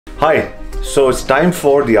Hi, so it's time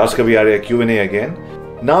for the AskAviArya Q&A again.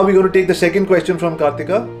 Now we're going to take the second question from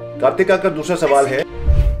Kartika. Kartika का दूसरा सवाल है.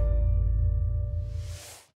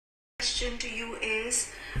 Question to you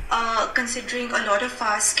is, considering a lot of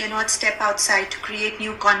us cannot step outside to create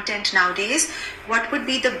new content nowadays, what would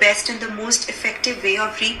be the best and the most effective way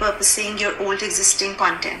of repurposing your old existing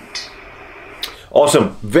content?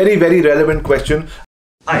 Awesome. Very, very relevant question.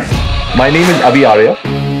 Hi, my name is Avi Arya,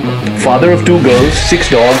 father of 2 girls, 6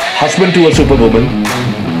 dogs, husband to a superwoman,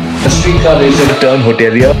 a streetcar racer turned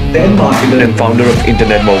hotelier, then marketer and founder of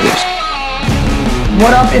Internet Moguls.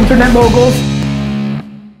 What up, Internet Moguls?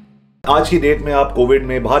 आज की date में आप Covid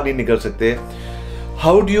में बाहर नहीं निकल सकते.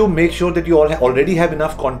 How do you make sure that you already have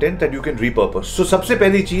enough content that you can repurpose? So सबसे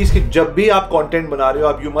पहली चीज कि जब भी आप content बना रहे हो,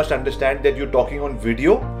 आप you must understand that you're talking on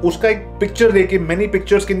video. उसका एक picture लेके many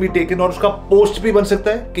pictures can be taken और उसका post भी बन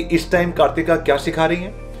सकता है कि इस टाइम कार्तिका क्या सिखा रही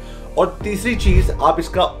हैं. और तीसरी चीज आप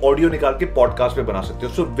इसका ऑडियो निकाल के पॉडकास्ट पे बना सकते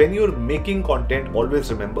हो. So when you are making content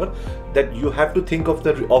always remember that you have to think of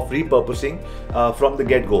repurposing from the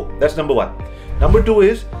get go. That's number 1. Number 2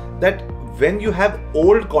 is that when you have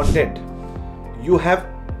old content, you have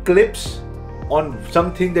clips on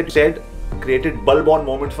something that said, created bulb on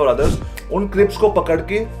moments for others. उन clips को पकड़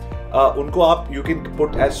के उनको आप you can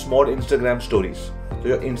put as small Instagram stories. So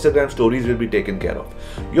your Instagram stories will be taken care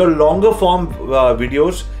of. Your longer form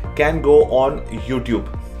videos can go on YouTube.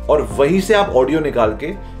 और वहीं से आप ऑडियो निकाल के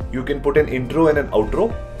you can put an intro and an outro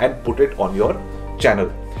and put it on your channel.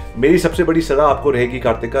 मेरी सबसे बड़ी सलाह आपको रहेगी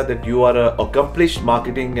Kartika that you are an accomplished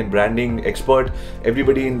marketing and branding expert.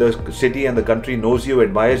 Everybody in the city and the country knows you,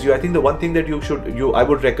 admires you. I think the one thing that I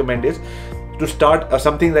would recommend is to start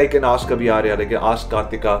something like an AskAviArya, like an Ask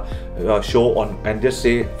Kartika show on, and just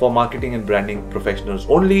say for marketing and branding professionals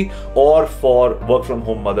only, or for work from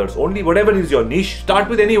home mothers only, whatever is your niche. Start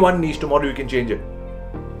with any one niche. Tomorrow you can change it,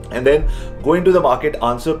 and then go into the market,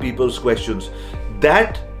 answer people's questions.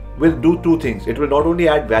 That will do 2 things. It will not only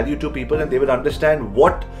add value to people and they will understand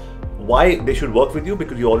why they should work with you,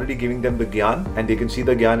 because you're already giving them the gyan and they can see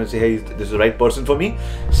the gyan and say, hey, this is the right person for me.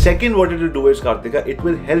 Second, what it will do is, Kartika, it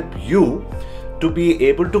will help you to be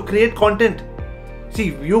able to create content. See,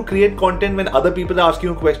 you create content when other people are asking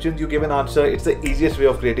you questions, you give an answer. It's the easiest way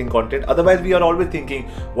of creating content. Otherwise, we are always thinking,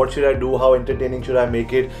 what should I do? How entertaining should I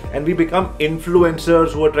make it? And we become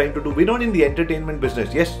influencers who are trying to do. We're not in the entertainment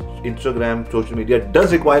business. Yes, Instagram, social media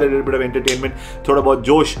does require a little bit of entertainment, thoda bahut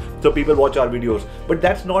josh, so people watch our videos. But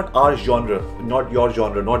that's not our genre, not your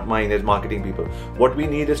genre, not mine as marketing people. What we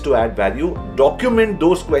need is to add value, document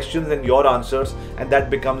those questions and your answers, and that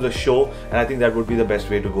becomes a show. And I think that would be the best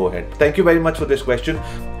way to go ahead. Thank you very much for this question.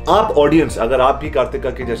 आप audience, अगर आप भी कार्तिका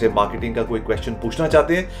के जैसे marketing का कोई question पूछना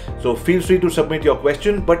चाहते हैं, so feel free to submit your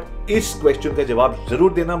question, but इस क्वेश्चन का जवाब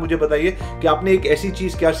जरूर देना. मुझे बताइए कि आपने एक ऐसी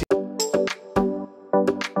चीज क्या